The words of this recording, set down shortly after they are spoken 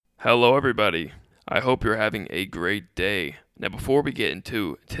Hello, everybody. I hope you're having a great day. Now, before we get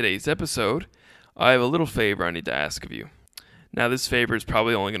into today's episode, I have a little favor I need to ask of you. Now, this favor is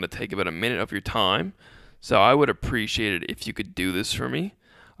probably only going to take about a minute of your time, so I would appreciate it if you could do this for me.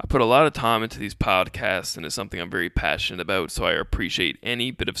 I put a lot of time into these podcasts, and it's something I'm very passionate about, so I appreciate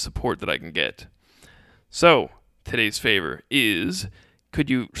any bit of support that I can get. So, today's favor is, could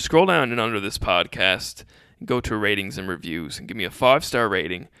you scroll down and under this podcast and go to ratings and reviews and give me a 5-star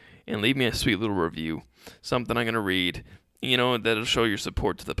rating and leave me a sweet little review, something I'm going to read, that'll show your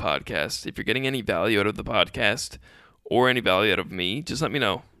support to the podcast. If you're getting any value out of the podcast or any value out of me, just let me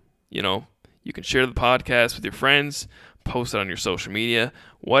know. You can share the podcast with your friends, post it on your social media,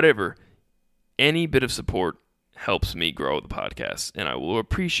 whatever. Any bit of support helps me grow the podcast, and I will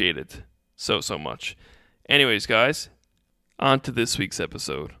appreciate it so much. Anyways, guys, on to this week's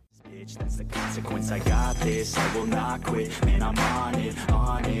episode. Bitch, that's the consequence, I got this, I will not quit, man, I'm on it,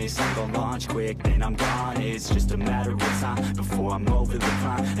 honest, I'm gonna launch quick, then I'm gone, it's just a matter of time, before I'm over the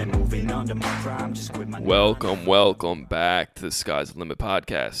climb, and moving under my prime, just quit my... Welcome back to the Sky's the Limit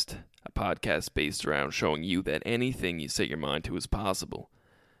podcast, a podcast based around showing you that anything you set your mind to is possible.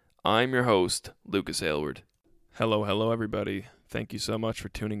 I'm your host, Lucas Aylward. Hello, everybody. Thank you so much for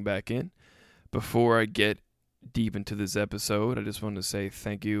tuning back in. Before I get deep into this episode, I just want to say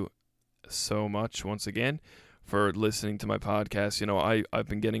thank you so much once again for listening to my podcast. I've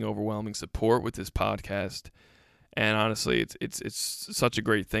been getting overwhelming support with this podcast, and honestly, it's such a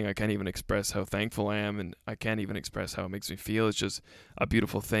great thing. I can't even express how thankful I am, and I can't even express how it makes me feel. It's just a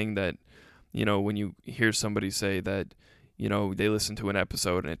beautiful thing that, when you hear somebody say that, they listened to an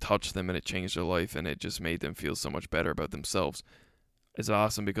episode and it touched them and it changed their life and it just made them feel so much better about themselves. It's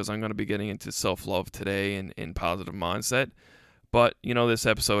awesome, because I'm going to be getting into self-love today and positive mindset. But, this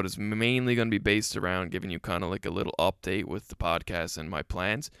episode is mainly going to be based around giving you kind of like a little update with the podcast and my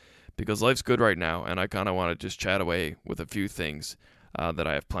plans, because life's good right now, and I kind of want to just chat away with a few things that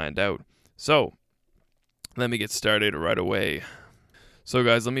I have planned out. So, let me get started right away. So,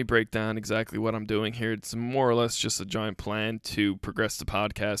 guys, let me break down exactly what I'm doing here. It's more or less just a giant plan to progress the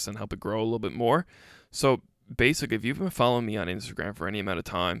podcast and help it grow a little bit more. So, basically, if you've been following me on Instagram for any amount of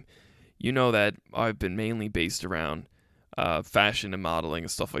time, you know that I've been mainly based around fashion and modeling and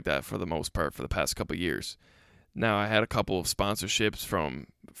stuff like that for the most part for the past couple of years. Now, I had a couple of sponsorships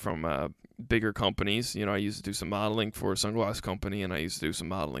from bigger companies. I used to do some modeling for a sunglass company, and I used to do some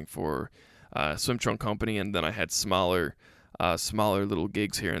modeling for a swim trunk company, and then I had smaller little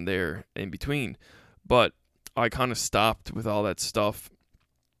gigs here and there in between. But I kind of stopped with all that stuff,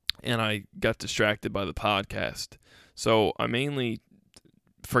 and I got distracted by the podcast. So I mainly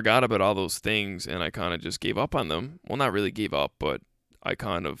forgot about all those things, and I kind of just gave up on them. Well, not really gave up, but I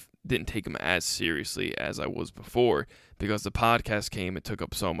kind of didn't take them as seriously as I was before, because the podcast came and took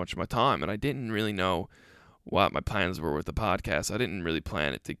up so much of my time, and I didn't really know what my plans were with the podcast. I didn't really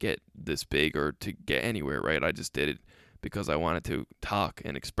plan it to get this big or to get anywhere, right? I just did it because I wanted to talk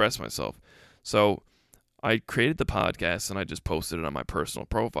and express myself. So I created the podcast and I just posted it on my personal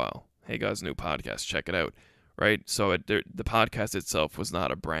profile. Hey guys, new podcast, check it out, right? So the podcast itself was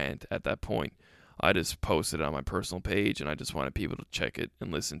not a brand at that point. I just posted it on my personal page, and I just wanted people to check it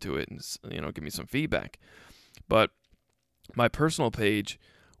and listen to it and, give me some feedback. But my personal page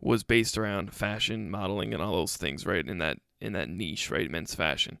was based around fashion, modeling, and all those things, right? In that niche, right? Men's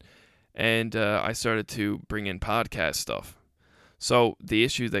fashion. And I started to bring in podcast stuff. So the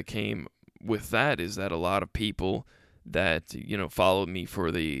issue that came with that is that a lot of people that followed me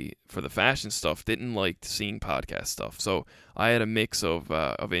for the fashion stuff didn't like seeing podcast stuff. So I had a mix of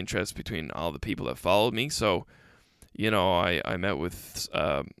interest between all the people that followed me. So I met with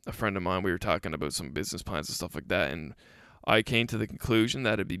a friend of mine. We were talking about some business plans and stuff like that, and I came to the conclusion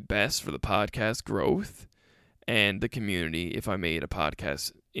that it'd be best for the podcast growth and the community if I made a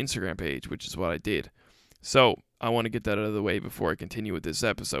podcast Instagram page, which is what I did. So I want to get that out of the way before I continue with this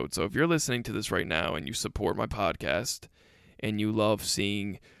episode. So if you're listening to this right now and you support my podcast and you love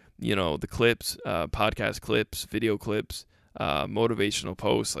seeing, the clips, podcast clips, video clips, motivational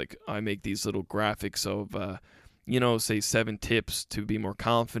posts, like I make these little graphics of, say 7 tips to be more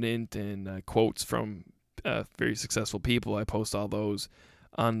confident, and quotes from very successful people. I post all those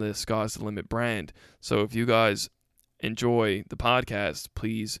on the Sky's the Limit brand. So if you guys enjoy the podcast,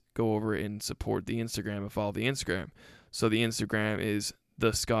 please go over and support the Instagram and follow the Instagram. So the Instagram is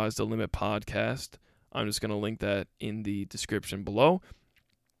the Sky's the Limit podcast. I'm just going to link that in the description below.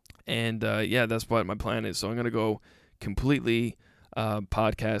 And that's what my plan is. So I'm going to go completely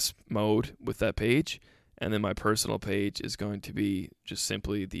podcast mode with that page. And then my personal page is going to be just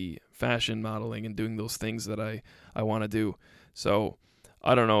simply the fashion modeling and doing those things that I want to do. So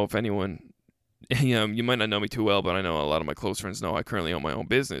I don't know if anyone, you might not know me too well, but I know a lot of my close friends know I currently own my own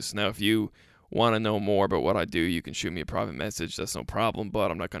business. Now, if you want to know more about what I do, you can shoot me a private message. That's no problem,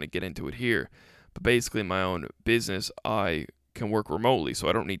 but I'm not going to get into it here. But basically, my own business, I can work remotely, so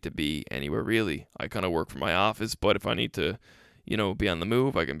I don't need to be anywhere really. I kind of work from my office, but if I need to, be on the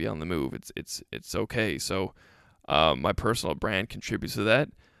move, I can be on the move. It's okay. So my personal brand contributes to that.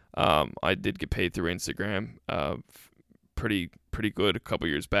 I did get paid through Instagram, pretty good a couple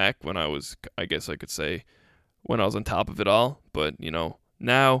years back when I was, I guess I could say, when I was on top of it all. But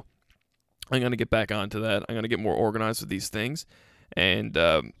now I'm gonna get back onto that. I'm gonna get more organized with these things, and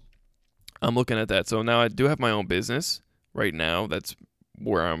I'm looking at that. So now I do have my own business right now. That's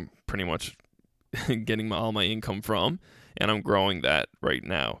where I'm pretty much getting all my income from, and I'm growing that right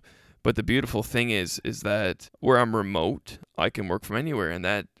now. But the beautiful thing is that where I'm remote, I can work from anywhere, and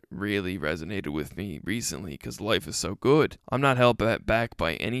that really resonated with me recently because life is so good. I'm not held back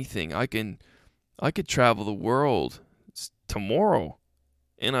by anything. I could travel the world tomorrow,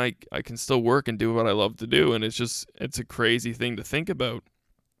 and I can still work and do what I love to do, and it's a crazy thing to think about.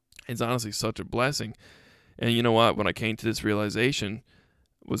 It's honestly such a blessing. And you know what? When I came to this realization,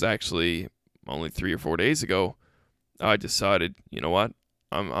 was actually only 3 or 4 days ago, I decided, you know what?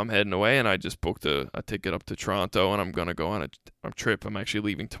 I'm heading away, and I just booked a ticket up to Toronto, and I'm going to go on a trip. I'm actually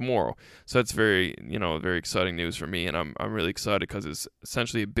leaving tomorrow. So that's very exciting news for me, and I'm really excited because it's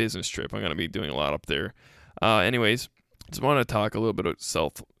essentially a business trip. I'm going to be doing a lot up there. Anyways, just want to talk a little bit about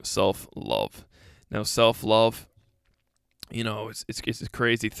self-love. Now, self-love, it's a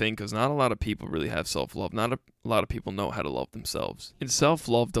crazy thing because not a lot of people really have self-love. Not a lot of people know how to love themselves. And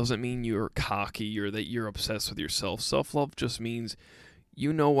self-love doesn't mean you're cocky or that you're obsessed with yourself. Self-love just means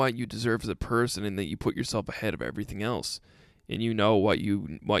you know what you deserve as a person and that you put yourself ahead of everything else. And you know what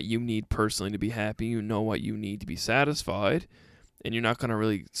you need personally to be happy. You know what you need to be satisfied. And you're not going to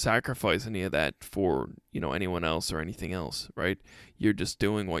really sacrifice any of that for, anyone else or anything else, right? You're just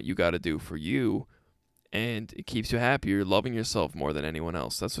doing what you got to do for you. And it keeps you happy. You're loving yourself more than anyone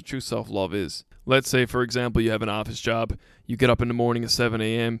else. That's what true self-love is. Let's say, for example, you have an office job. You get up in the morning at 7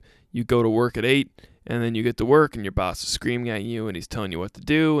 a.m., you go to work at 8, and then you get to work and your boss is screaming at you and he's telling you what to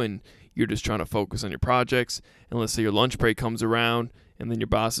do, and you're just trying to focus on your projects. And let's say your lunch break comes around, and then your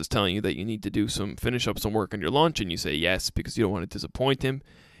boss is telling you that you need to finish up some work on your lunch, and you say yes because you don't want to disappoint him.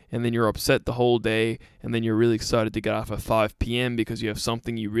 And then you're upset the whole day, and then you're really excited to get off at 5 p.m. because you have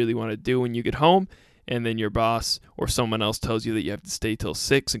something you really want to do when you get home. And then your boss or someone else tells you that you have to stay till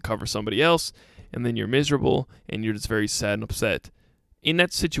 6 and cover somebody else, and then you're miserable, and you're just very sad and upset. In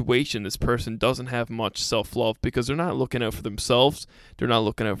that situation, this person doesn't have much self-love because they're not looking out for themselves. They're not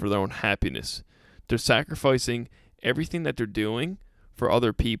looking out for their own happiness. They're sacrificing everything that they're doing for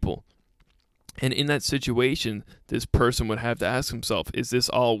other people. And in that situation, this person would have to ask himself, is this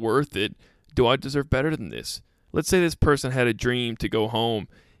all worth it? Do I deserve better than this? Let's say this person had a dream to go home,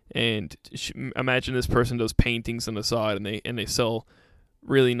 and imagine this person does paintings on the side, and they sell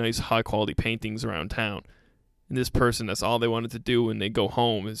really nice high quality paintings around town. And this person, that's all they wanted to do when they go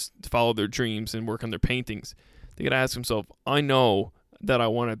home is follow their dreams and work on their paintings. They could ask themselves, I know that I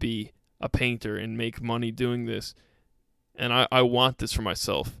want to be a painter and make money doing this, and I want this for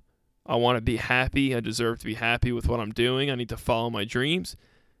myself. I want to be happy. I deserve to be happy with what I'm doing. I need to follow my dreams.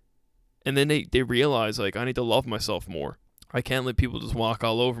 And then they realize, I need to love myself more. I can't let people just walk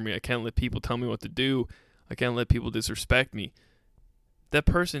all over me. I can't let people tell me what to do. I can't let people disrespect me. That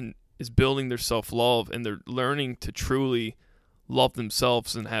person is building their self-love, and they're learning to truly love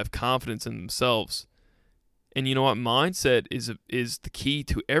themselves and have confidence in themselves. And you know what? Mindset is the key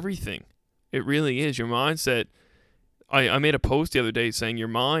to everything. It really is. Your mindset. I made a post the other day saying your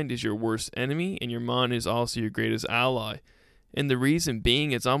mind is your worst enemy, and your mind is also your greatest ally. And the reason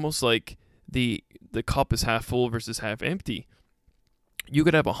being, it's almost like the cup is half full versus half empty. You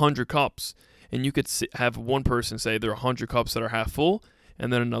could have 100 cups, and you could have one person say there are 100 cups that are half full,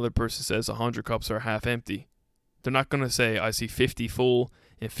 and then another person says 100 cups are half empty. They're not going to say, I see 50 full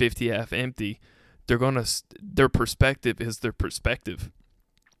and 50 half empty. Their perspective is their perspective.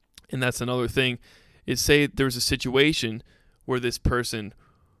 And that's another thing, is say there was a situation where this person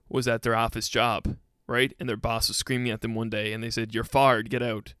was at their office job, right? And their boss was screaming at them one day, and they said, you're fired, get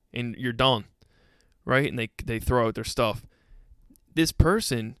out, and you're done, right? And they throw out their stuff. This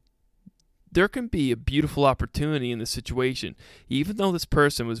person, there can be a beautiful opportunity in this situation. Even though this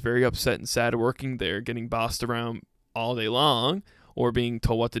person was very upset and sad working there, getting bossed around all day long, or being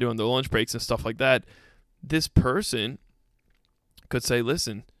told what to do on their lunch breaks and stuff like that, this person could say,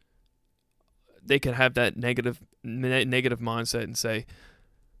 listen, they could have that negative mindset and say,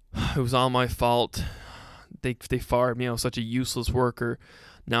 it was all my fault. they fired me. I was such a useless worker.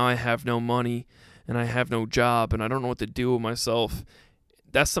 Now I have no money and I have no job and I don't know what to do with myself.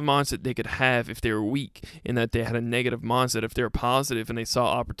 That's the mindset they could have if they were weak, in that they had a negative mindset. If they were positive and they saw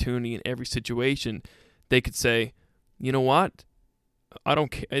opportunity in every situation, they could say, you know what? I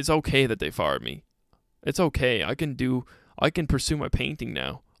don't care. It's okay that they fired me. It's okay. I can pursue my painting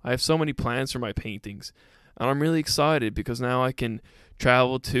now. I have so many plans for my paintings. And I'm really excited because now I can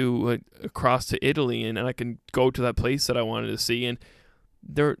travel across to Italy and I can go to that place that I wanted to see. And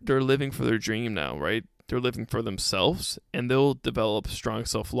they're living for their dream now, right? They're living for themselves, and they'll develop strong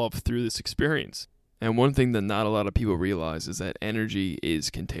self-love through this experience. And one thing that not a lot of people realize is that energy is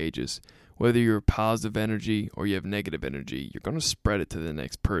contagious. Whether you're positive energy or you have negative energy, you're going to spread it to the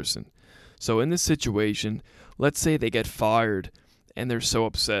next person. So in this situation, let's say they get fired and they're so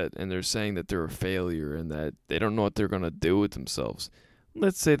upset and they're saying that they're a failure and that they don't know what they're going to do with themselves.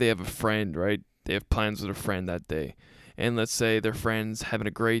 Let's say they have a friend, right? They have plans with a friend that day. And let's say their friend's having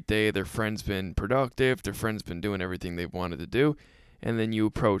a great day, their friend's been productive, their friend's been doing everything they've wanted to do, and then you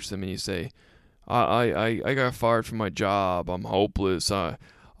approach them and you say, I got fired from my job, I'm hopeless, I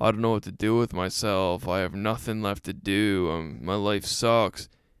don't know what to do with myself, I have nothing left to do, my life sucks.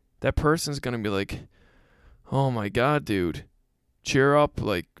 That person's going to be like, oh my God, dude, cheer up,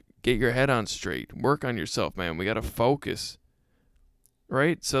 like, get your head on straight, work on yourself, man, we got to focus,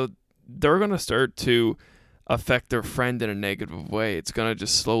 right? So they're going to start to affect their friend in a negative way. It's going to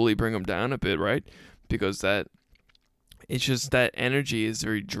just slowly bring them down a bit, right? Because it's just that energy is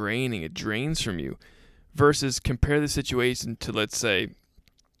very draining. It drains from you. Versus compare the situation to, let's say,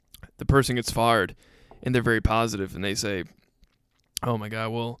 the person gets fired and they're very positive and they say, oh my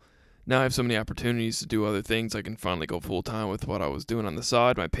God, well, now I have so many opportunities to do other things. I can finally go full time with what I was doing on the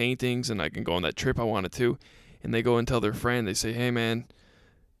side, my paintings, and I can go on that trip I wanted to. And they go and tell their friend, they say, hey man,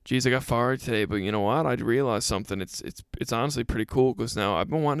 geez, I got fired today, but you know what? I realized something. It's honestly pretty cool because now I've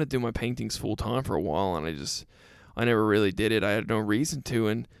been wanting to do my paintings full time for a while, and I never really did it. I had no reason to,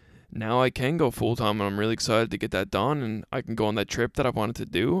 and now I can go full time, and I'm really excited to get that done, and I can go on that trip that I wanted to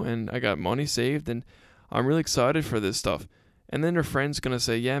do, and I got money saved, and I'm really excited for this stuff. And then their friend's gonna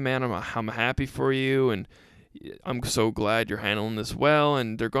say, yeah, man, I'm happy for you, and I'm so glad you're handling this well,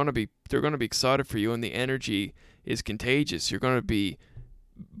 and they're gonna be excited for you, and the energy is contagious.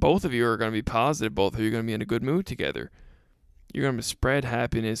 Both of you are going to be positive. Both of you are going to be in a good mood together. You're going to spread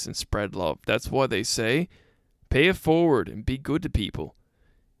happiness and spread love. That's why they say, pay it forward and be good to people.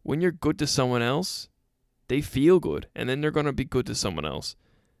 When you're good to someone else, they feel good, and then they're going to be good to someone else.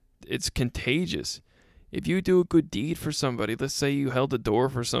 It's contagious. If you do a good deed for somebody, let's say you held a door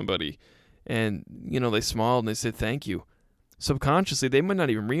for somebody, and they smiled and they said thank you. Subconsciously, they might not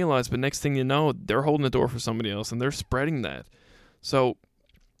even realize, but next thing you know, they're holding the door for somebody else, and they're spreading that. So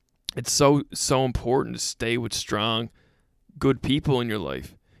it's so important to stay with strong, good people in your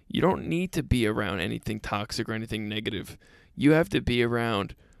life. You don't need to be around anything toxic or anything negative. You have to be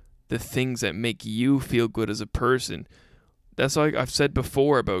around the things that make you feel good as a person. That's like I've said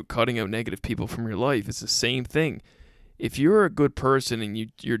before about cutting out negative people from your life. It's the same thing. If you're a good person and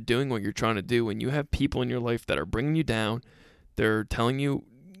you're doing what you're trying to do, and you have people in your life that are bringing you down, they're telling you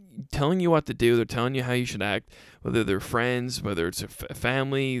what to do, they're telling you how you should act, whether they're friends, whether it's a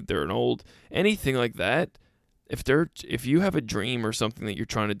family, they're anything like that. If you have a dream or something that you're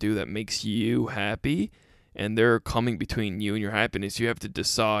trying to do that makes you happy, and they're coming between you and your happiness, you have to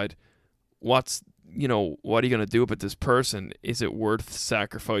decide what are you going to do about this person? Is it worth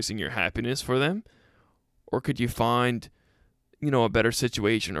sacrificing your happiness for them? Or could you find, a better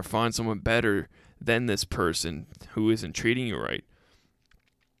situation, or find someone better than this person who isn't treating you right?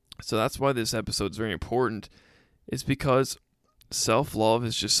 So that's why this episode is very important, is because self-love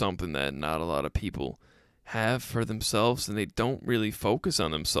is just something that not a lot of people have for themselves, and they don't really focus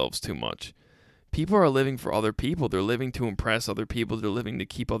on themselves too much. People are living for other people. They're living to impress other people. They're living to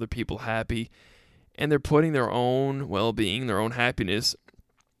keep other people happy, and they're putting their own well-being, their own happiness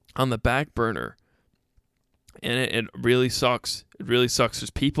on the back burner. And it really sucks. It really sucks. There's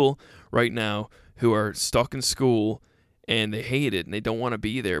people right now who are stuck in school and they hate it and they don't want to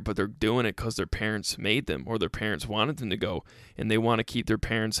be there, but they're doing it because their parents made them, or their parents wanted them to go, and they want to keep their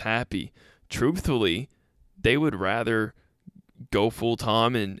parents happy. Truthfully, they would rather go full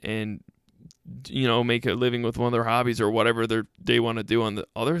time and make a living with one of their hobbies or whatever they want to do on the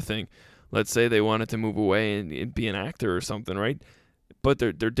other thing. Let's say they wanted to move away and be an actor or something, right? But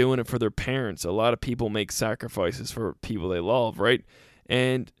they're doing it for their parents. A lot of people make sacrifices for people they love, right?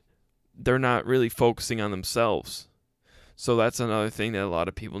 And they're not really focusing on themselves. So that's another thing that a lot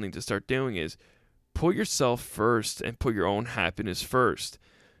of people need to start doing, is put yourself first and put your own happiness first.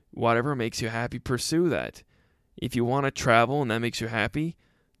 Whatever makes you happy, pursue that. If you want to travel and that makes you happy,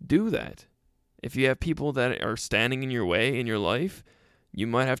 do that. If you have people that are standing in your way in your life, you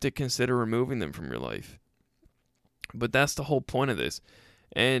might have to consider removing them from your life. But that's the whole point of this.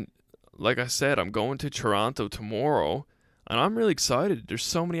 And like I said, I'm going to Toronto tomorrow, and I'm really excited. There's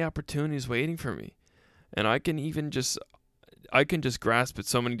so many opportunities waiting for me. And I can just grasp at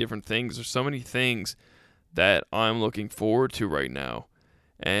so many different things. There's so many things that I'm looking forward to right now.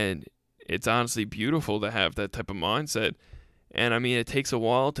 And it's honestly beautiful to have that type of mindset. And I mean, it takes a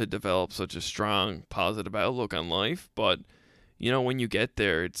while to develop such a strong, positive outlook on life. But, when you get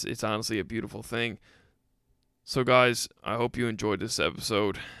there, it's honestly a beautiful thing. So guys, I hope you enjoyed this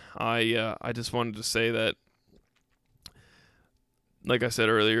episode. I just wanted to say that, like I said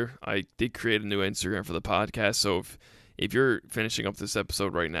earlier, I did create a new Instagram for the podcast. So if you're finishing up this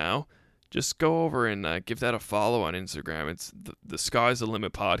episode right now, just go over and give that a follow on Instagram. It's the Sky's the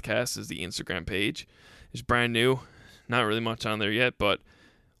Limit podcast is the Instagram page. It's brand new, not really much on there yet, but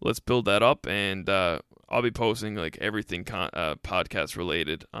let's build that up. And I'll be posting like everything podcast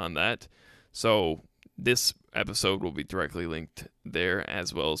related on that. So this episode will be directly linked there,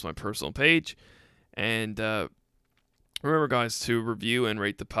 as well as my personal page. And remember, guys, to review and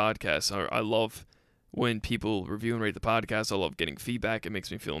rate the podcast. I love when people review and rate the podcast. I love getting feedback. It makes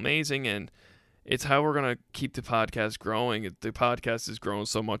me feel amazing, and it's how we're going to keep the podcast growing. The podcast is growing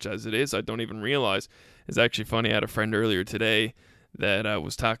so much as it is, I don't even realize. It's actually funny, I had a friend earlier today that I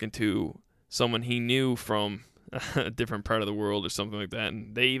was talking to someone he knew from a different part of the world or something like that,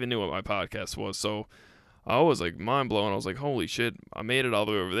 and they even knew what my podcast was. So I was like mind blown. I was like, holy shit, I made it all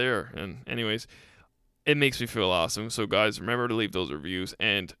the way over there. And anyways, it makes me feel awesome. So guys, remember to leave those reviews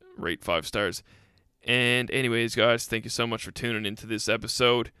and rate 5 stars. And anyways, guys, thank you so much for tuning into this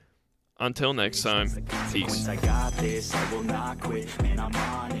episode. Until next time, peace. I got this, I will not quit. Man, I'm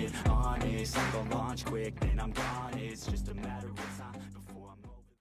on it, honest. I'm gonna launch quick, then I'm gone. It's just a matter of time.